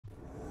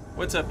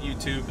What's up,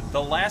 YouTube?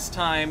 The last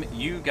time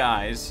you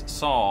guys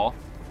saw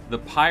the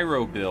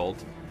Pyro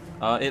build,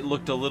 it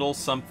looked a little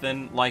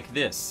something like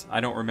this. I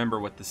don't remember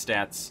what the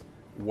stats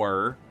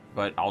were,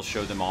 but I'll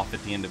show them off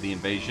at the end of the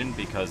invasion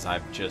because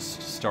I've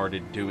just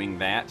started doing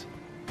that.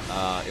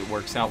 It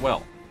works out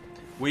well.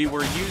 We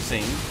were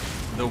using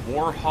the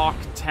Warhawk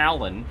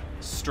Talon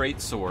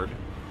straight sword.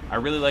 I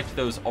really liked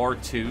those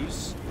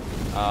R2s.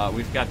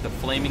 We've got the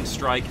Flaming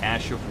Strike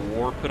Ash of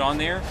War put on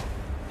there,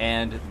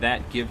 and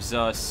that gives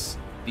us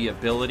the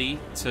ability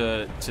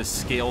to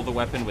scale the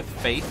weapon with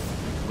Faith,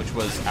 which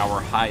was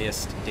our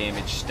highest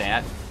damage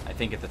stat. I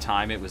think at the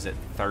time it was at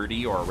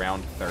 30 or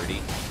around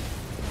 30.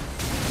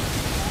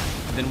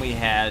 Then we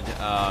had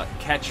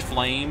Catch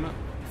Flame,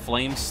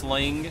 Flame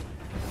Sling,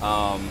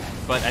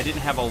 but I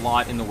didn't have a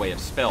lot in the way of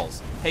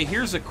spells. Hey,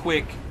 here's a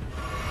quick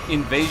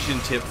invasion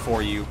tip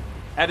for you.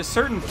 At a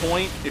certain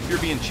point, if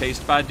you're being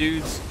chased by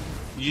dudes,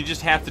 you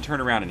just have to turn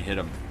around and hit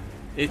them.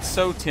 It's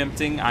so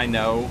tempting, I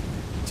know,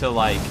 to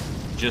like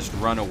just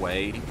run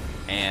away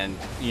and,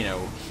 you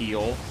know,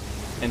 heal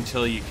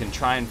until you can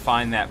try and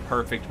find that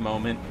perfect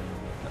moment.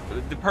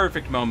 The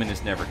perfect moment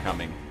is never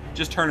coming.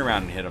 Just turn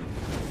around and hit them.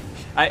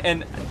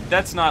 And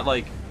that's not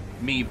like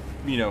me,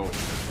 you know,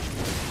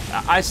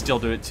 I still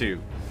do it too,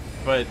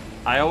 but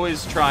I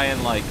always try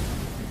and, like,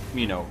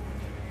 you know,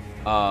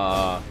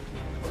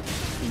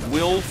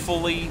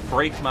 willfully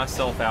break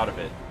myself out of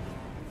it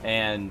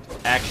and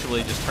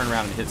actually just turn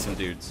around and hit some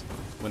dudes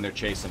when they're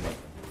chasing me.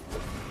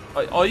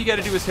 All you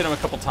gotta do is hit them a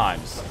couple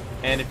times,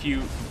 and if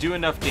you do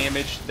enough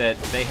damage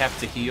that they have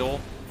to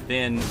heal,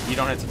 then you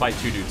don't have to fight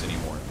two dudes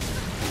anymore.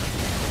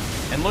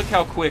 And look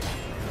how quick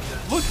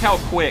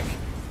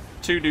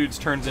two dudes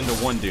turns into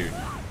one dude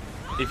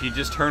if you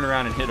just turn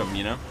around and hit them,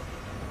 you know?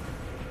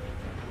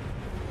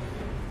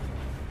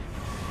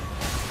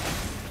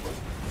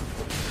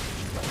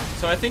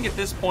 So I think at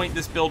this point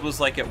this build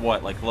was like at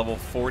what, like level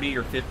 40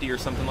 or 50 or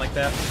something like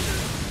that?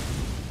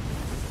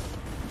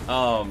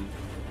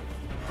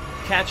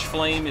 Catch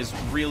Flame is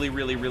really,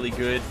 really, really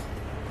good.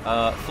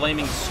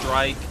 Flaming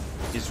Strike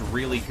is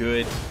really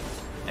good.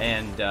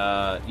 And,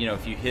 you know,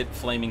 if you hit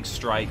Flaming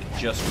Strike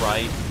just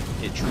right,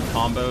 hit true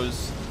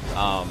combos.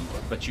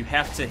 But you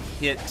have to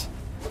hit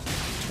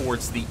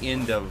towards the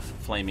end of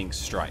Flaming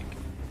Strike.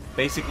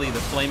 Basically,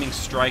 the Flaming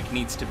Strike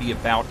needs to be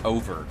about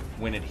over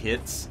when it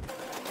hits.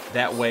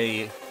 That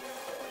way,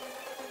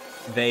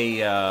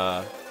 they,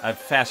 I've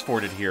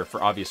fast-forwarded here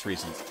for obvious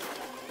reasons.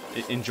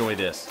 Enjoy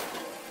this.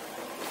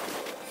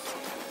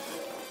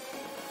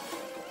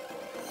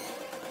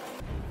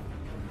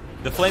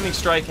 The Flaming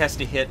Strike has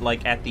to hit,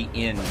 like, at the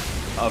end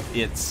of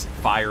its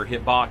fire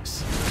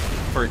hitbox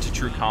for it to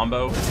true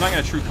combo. It's not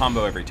going to true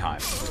combo every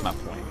time, that's my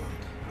point.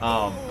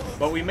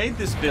 But we made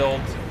this build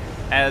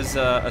as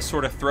a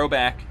sort of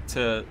throwback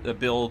to a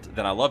build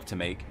that I love to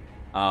make,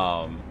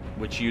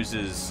 which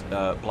uses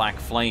Black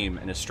Flame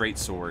and a straight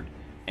sword,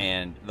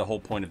 and the whole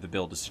point of the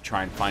build is to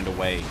try and find a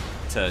way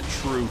to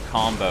true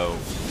combo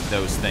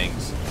those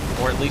things,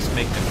 or at least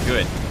make them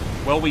good.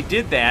 Well, we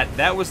did that.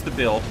 That was the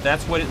build.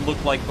 That's what it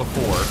looked like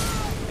before.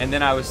 And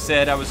then I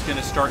said I was going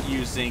to start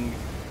using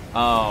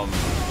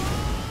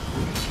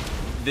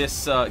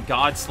this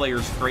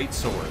Godslayer's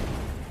Greatsword.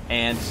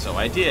 And so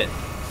I did.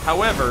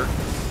 However,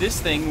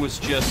 this thing was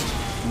just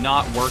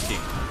not working.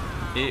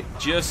 It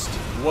just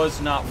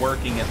was not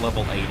working at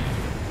level 80.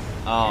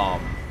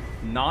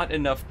 Not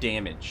enough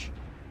damage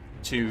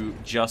to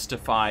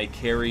justify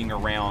carrying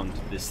around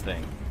this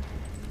thing.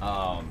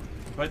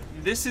 But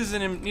this is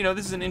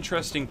an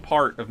interesting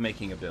part of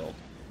making a build.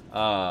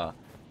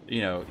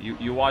 You know,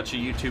 you watch a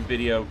YouTube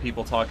video,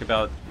 people talk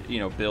about, you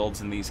know,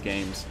 builds in these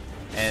games,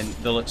 and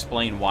they'll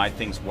explain why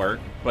things work.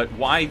 But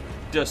why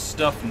does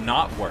stuff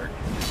not work?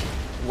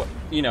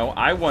 You know,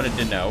 I wanted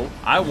to know.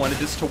 I wanted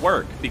this to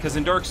work because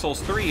in Dark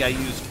Souls 3 I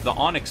used the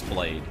Onyx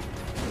Blade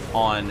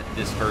on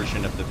this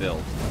version of the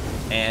build,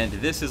 and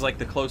this is like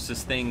the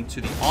closest thing to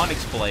the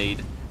Onyx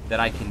Blade that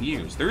I can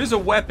use. There is a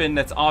weapon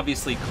that's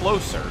obviously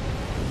closer.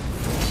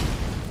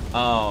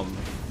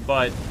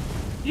 But,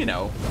 you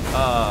know,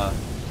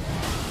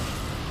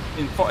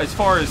 as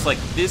far as, like,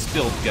 this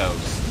build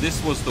goes,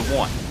 this was the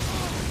one.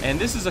 And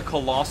this is a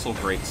Colossal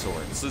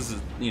Greatsword. This is,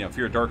 you know, if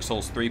you're a Dark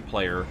Souls 3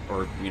 player,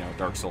 or, you know,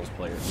 Dark Souls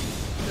player,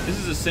 this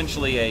is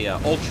essentially a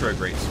Ultra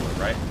Greatsword,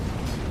 right?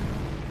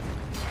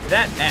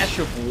 That Ash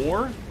of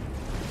War,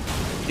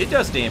 it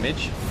does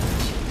damage.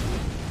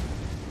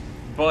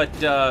 But,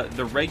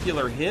 the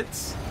regular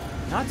hits,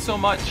 not so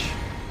much.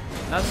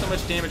 Not so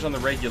much damage on the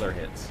regular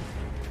hits.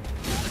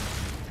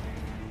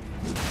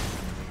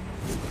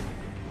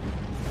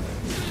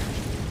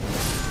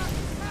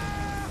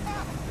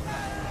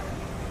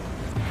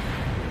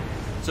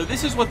 So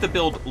this is what the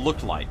build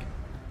looked like.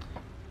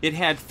 It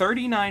had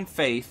 39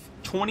 Faith,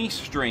 20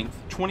 Strength,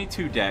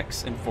 22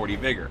 Dex, and 40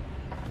 Vigor.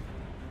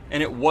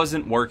 And it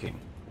wasn't working.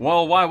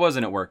 Well, why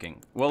wasn't it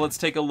working? Well, let's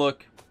take a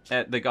look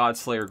at the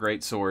Godslayer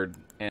Greatsword,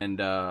 and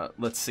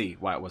let's see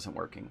why it wasn't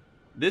working.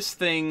 This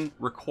thing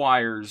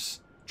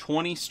requires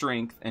 20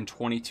 Strength and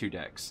 22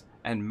 Dex,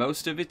 and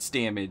most of its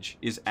damage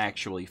is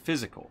actually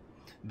physical.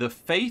 The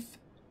faith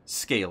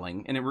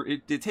scaling, and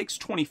it takes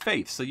 20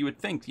 faith, so you would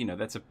think, you know,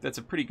 that's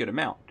a pretty good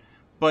amount.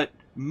 But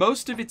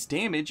most of its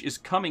damage is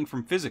coming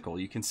from physical.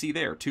 You can see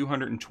there,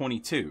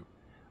 222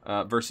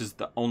 versus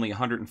the only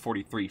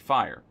 143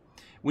 fire.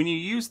 When you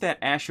use that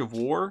Ash of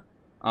War,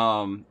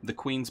 the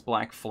Queen's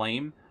Black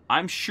Flame,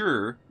 I'm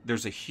sure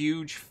there's a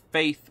huge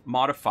faith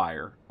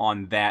modifier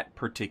on that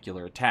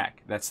particular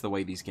attack. That's the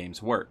way these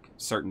games work.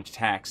 Certain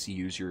attacks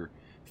use your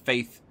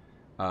faith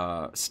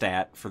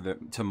stat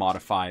to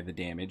modify the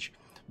damage.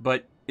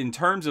 But in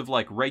terms of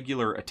like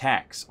regular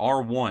attacks,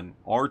 R1,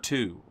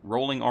 R2,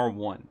 rolling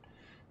R1,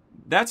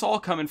 that's all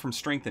coming from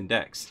strength and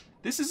dex.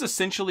 This is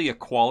essentially a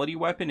quality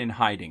weapon in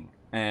hiding,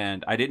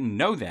 and I didn't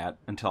know that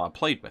until I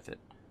played with it.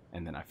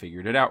 And then I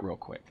figured it out real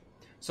quick.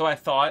 So I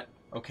thought,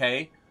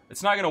 okay,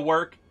 it's not going to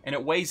work, and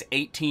it weighs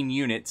 18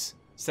 units,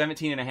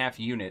 17 and a half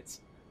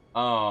units.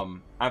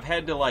 I've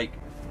had to, like,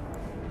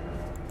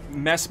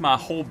 mess my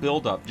whole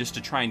build up just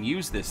to try and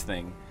use this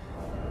thing.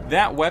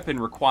 That weapon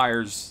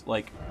requires,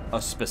 like,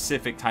 a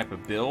specific type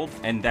of build,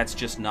 and that's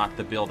just not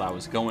the build I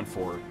was going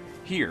for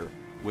here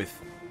with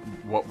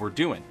what we're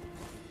doing.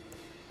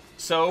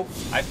 So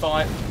I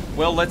thought,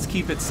 well, let's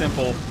keep it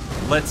simple.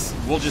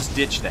 We'll just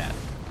ditch that.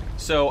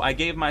 So I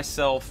gave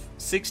myself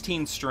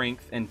 16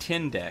 strength and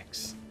 10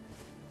 dex,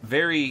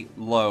 very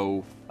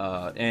low,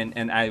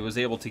 and I was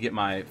able to get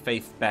my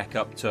faith back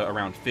up to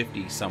around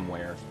 50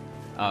 somewhere,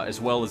 as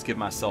well as give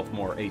myself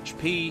more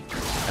HP,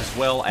 as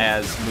well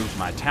as move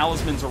my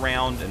talismans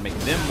around and make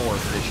them more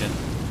efficient.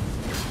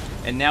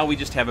 And now we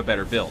just have a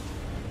better build.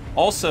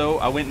 Also,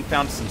 I went and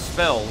found some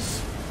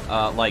spells,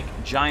 like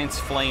Giant's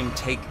Flame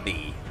Take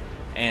Thee.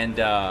 And,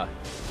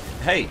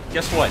 hey,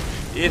 guess what?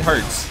 It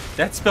hurts.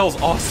 That spell's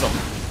awesome.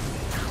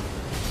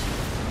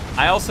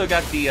 I also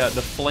got the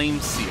Flame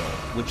Seal,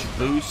 which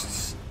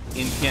boosts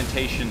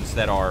incantations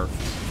that are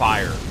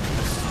fire.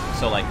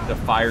 So, like, the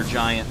Fire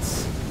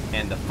Giants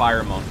and the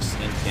Fire Monks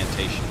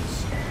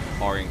incantations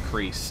are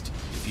increased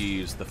if you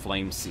use the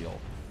Flame Seal.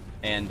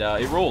 And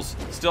it rules.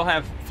 Still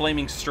have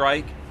Flaming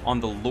Strike on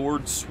the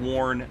Lord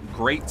Sworn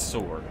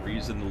Greatsword. We're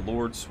using the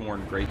Lord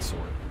Sworn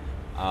Greatsword.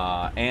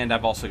 And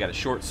I've also got a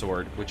short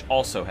sword, which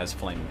also has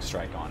Flaming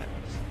Strike on it.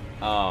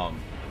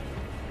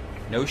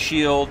 No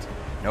shield,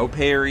 no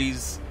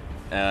parries,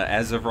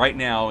 as of right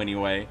now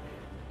anyway.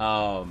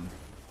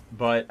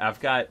 But I've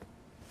got,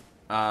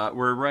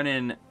 we're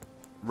running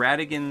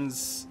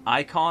Radigan's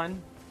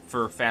Icon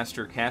for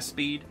faster cast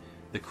speed,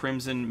 the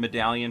Crimson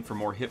Medallion for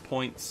more hit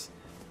points.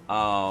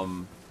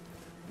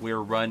 We're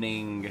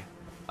running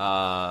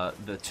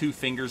the Two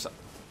Fingers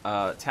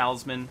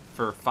Talisman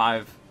for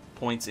 5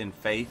 points in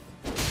faith.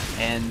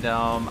 And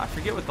I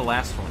forget what the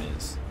last one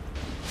is.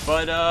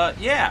 But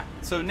yeah,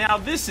 so now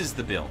this is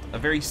the build. A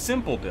very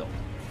simple build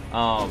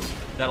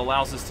that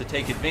allows us to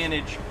take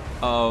advantage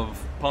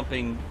of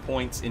pumping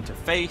points into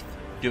faith,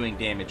 doing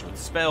damage with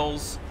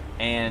spells,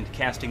 and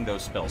casting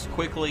those spells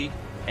quickly.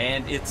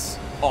 And it's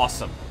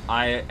awesome.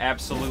 I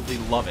absolutely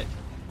love it.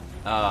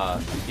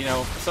 You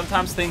know,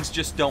 sometimes things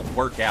just don't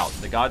work out.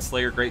 The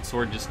Godslayer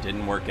Greatsword just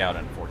didn't work out,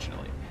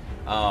 unfortunately.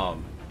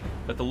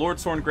 But the Lord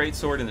Sworn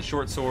Greatsword and the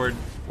Short Sword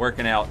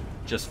working out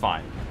just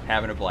fine.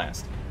 Having a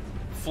blast.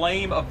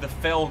 Flame of the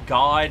Fell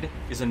God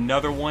is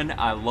another one.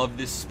 I love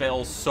this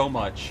spell so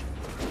much.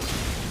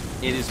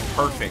 It is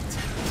perfect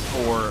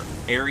for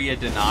area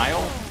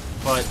denial,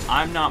 but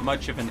I'm not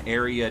much of an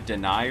area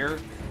denier.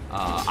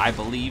 I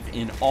believe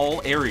in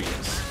all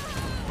areas.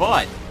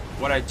 But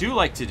what I do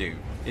like to do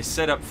is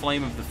set up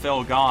Flame of the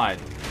Fell God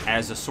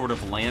as a sort of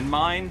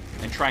landmine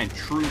and try and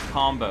true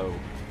combo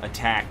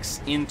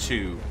attacks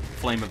into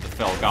Flame of the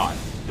Fell God.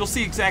 You'll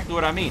see exactly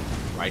what I mean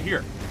right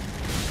here.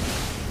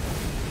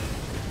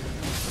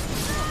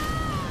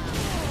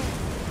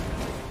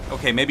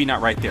 Okay, maybe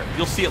not right there.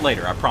 You'll see it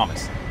later, I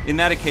promise. In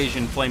that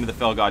occasion, Flame of the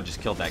Fell God just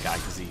killed that guy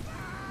because he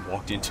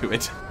walked into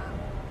it.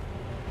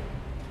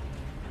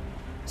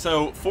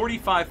 So,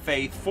 45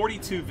 Faith,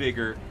 42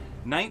 Vigor,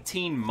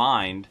 19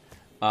 Mind,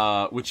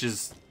 which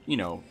is, you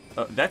know,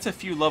 that's a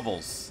few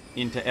levels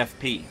into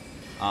FP.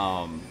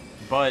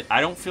 But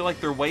I don't feel like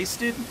they're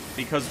wasted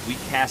because we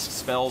cast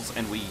spells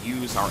and we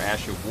use our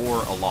Ash of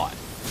War a lot.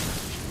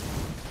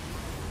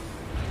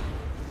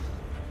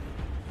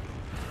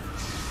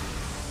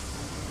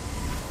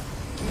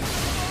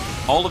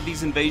 All of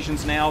these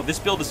invasions now, this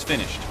build is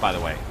finished, by the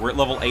way. We're at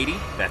level 80,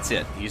 that's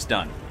it, he's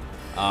done.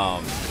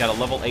 Got a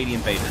level 80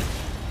 invader.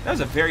 That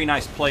was a very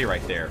nice play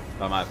right there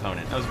by my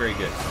opponent. That was very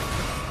good.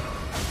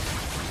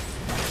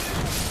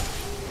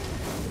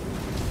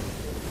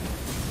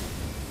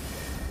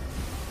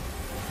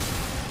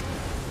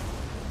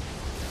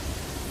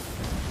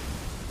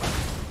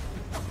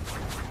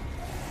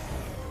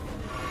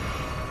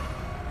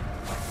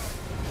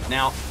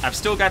 Now, I've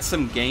still got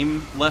some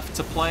game left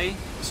to play,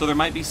 so there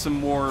might be some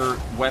more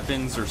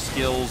weapons or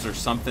skills or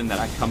something that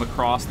I come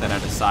across that I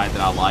decide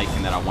that I like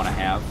and that I want to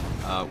have.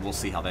 We'll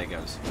see how that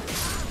goes.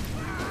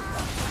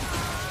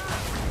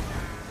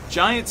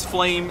 Giant's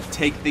Flame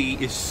Take Thee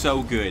is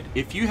so good.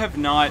 If you have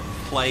not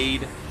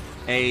played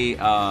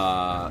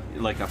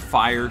like a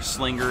fire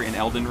slinger in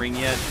Elden Ring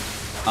yet,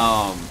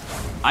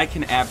 I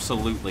can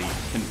absolutely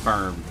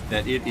confirm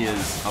that it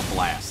is a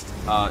blast.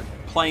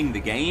 Playing the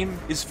game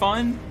is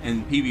fun,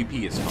 and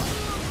PvP is fun.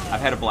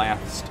 I've had a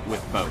blast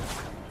with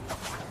both.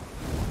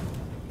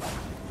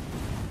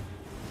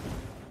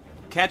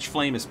 Catch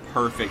Flame is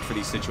perfect for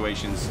these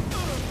situations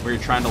where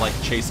you're trying to like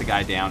chase a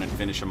guy down and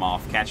finish him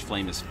off. Catch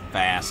Flame is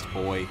fast,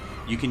 boy.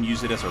 You can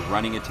use it as a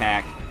running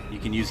attack. You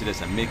can use it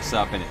as a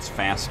mix-up, and it's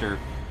faster.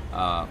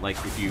 Like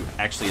if you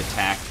actually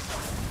attack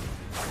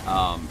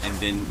and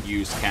then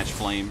use Catch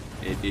Flame,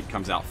 it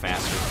comes out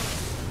faster.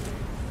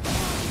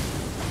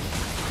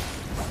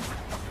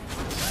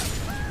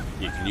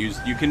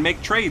 You can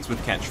make trades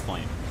with Catch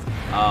Flame.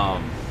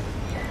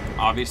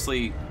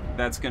 Obviously,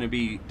 that's going to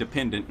be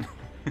dependent.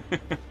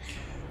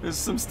 There's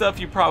some stuff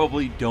you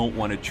probably don't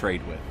want to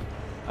trade with.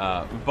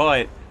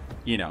 But,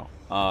 you know,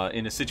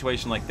 in a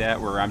situation like that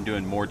where I'm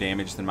doing more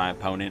damage than my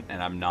opponent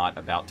and I'm not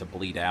about to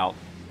bleed out,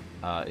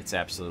 it's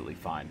absolutely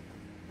fine.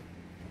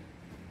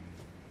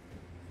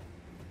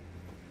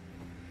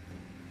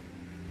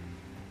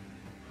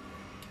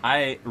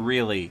 I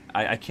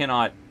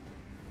cannot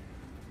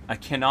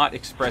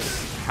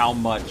express how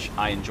much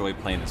I enjoy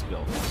playing this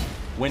build.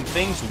 When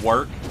things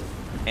work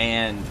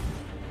and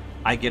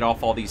I get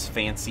off all these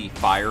fancy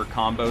fire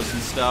combos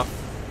and stuff,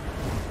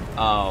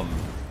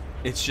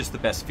 it's just the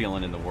best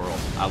feeling in the world.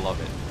 I love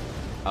it.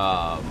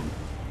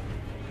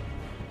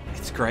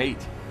 It's great.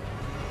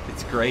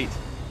 It's great.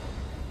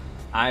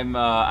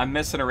 I'm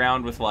messing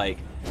around with like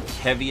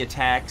heavy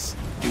attacks.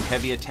 Do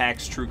heavy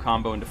attacks true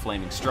combo into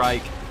Flaming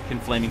Strike? Can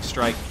Flaming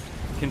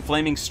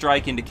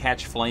Strike into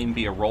Catch Flame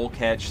be a roll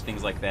catch?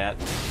 Things like that.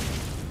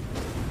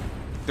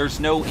 There's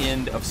no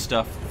end of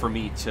stuff for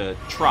me to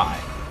try.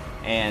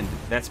 And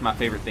that's my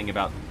favorite thing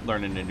about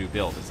learning a new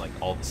build, is like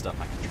all the stuff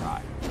I can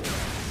try.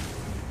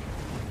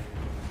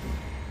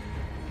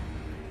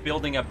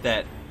 Building up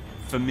that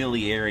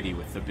familiarity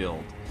with the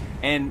build.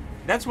 And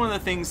that's one of the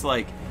things,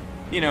 like,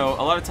 you know,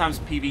 a lot of times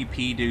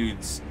PvP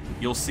dudes,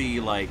 you'll see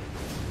like,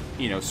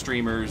 you know,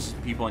 streamers,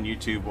 people on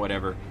YouTube,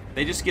 whatever,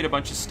 they just get a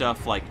bunch of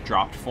stuff like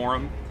dropped for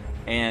them.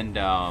 And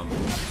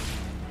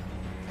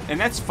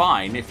that's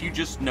fine if you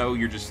just know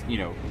you're just, you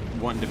know,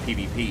 wanting to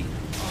PvP.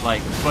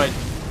 Like, but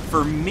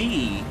for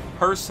me,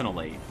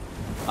 personally,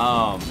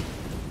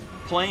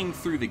 playing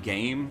through the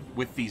game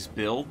with these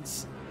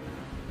builds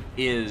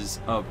is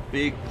a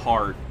big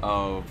part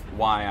of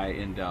why I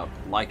end up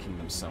liking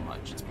them so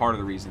much. It's part of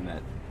the reason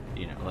that,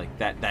 you know, like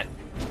that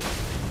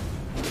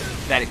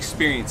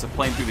experience of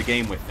playing through the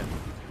game with them.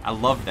 I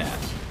love that.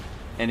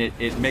 And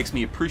it makes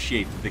me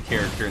appreciate the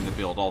character and the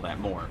build all that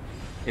more.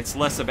 It's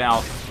less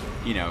about,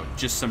 you know,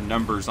 just some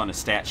numbers on a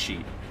stat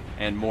sheet,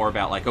 and more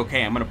about like,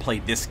 okay, I'm going to play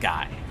this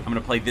guy. I'm going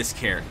to play this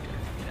character.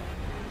 You know?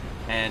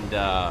 And,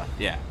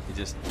 yeah,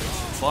 it's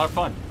a lot of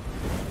fun.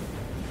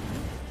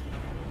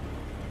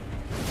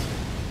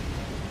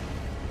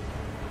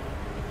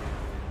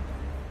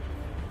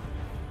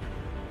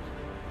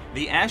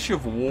 The Ash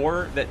of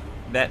War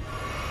that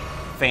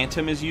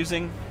Phantom is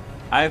using,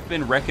 I've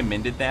been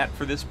recommended that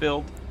for this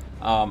build.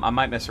 I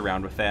might mess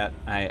around with that.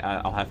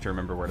 I'll have to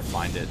remember where to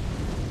find it.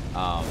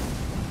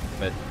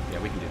 But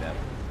yeah, we can do that.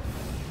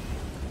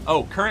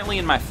 Oh, currently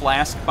in my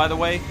flask, by the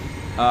way,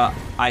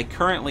 I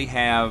currently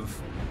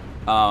have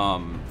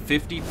 50%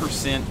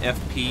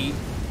 FP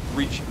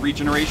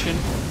regeneration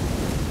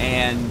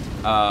and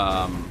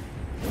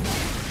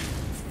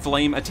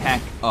flame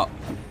attack up.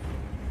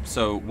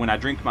 So when I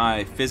drink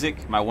my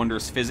Physic, my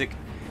Wondrous Physic,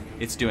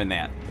 it's doing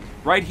that.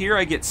 Right here,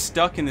 I get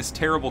stuck in this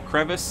terrible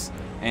crevice,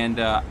 and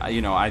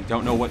you know, I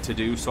don't know what to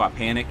do, so I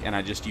panic and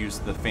I just use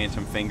the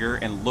Phantom Finger,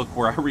 and look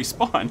where I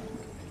respawn.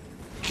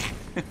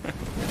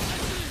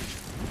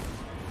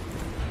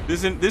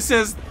 This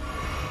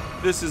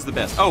is the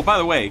best. Oh, by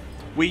the way,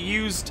 we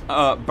used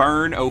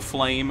Burn O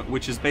Flame,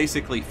 which is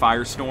basically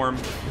Firestorm,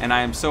 and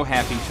I am so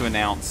happy to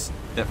announce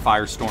that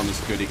Firestorm is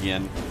good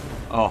again.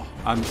 Oh,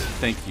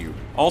 thank you.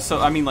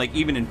 Also, I mean, like,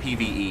 even in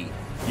PvE,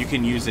 you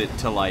can use it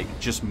to, like,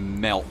 just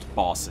melt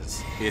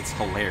bosses. It's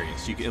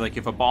hilarious. You can, like,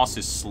 if a boss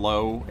is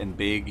slow and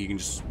big, you can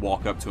just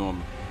walk up to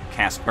him,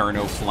 cast Burn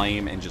O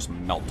Flame, and just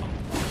melt him.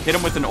 Hit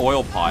him with an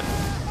oil pot,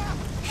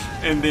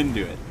 and then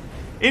do it.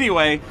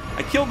 Anyway,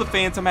 I killed the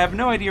Phantom. I have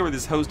no idea where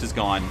this host is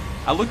gone.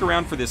 I look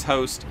around for this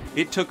host.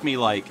 It took me,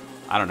 like,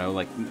 I don't know,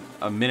 like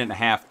a minute and a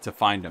half to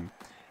find him.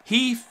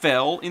 He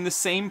fell in the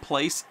same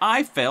place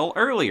I fell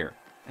earlier,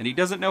 and he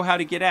doesn't know how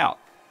to get out.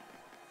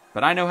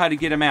 But I know how to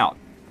get him out.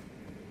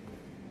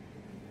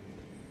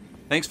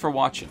 Thanks for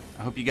watching.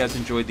 I hope you guys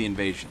enjoyed the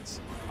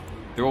invasions.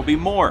 There will be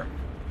more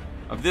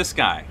of this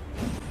guy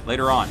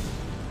later on.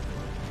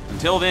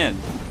 Until then,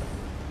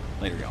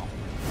 later, y'all.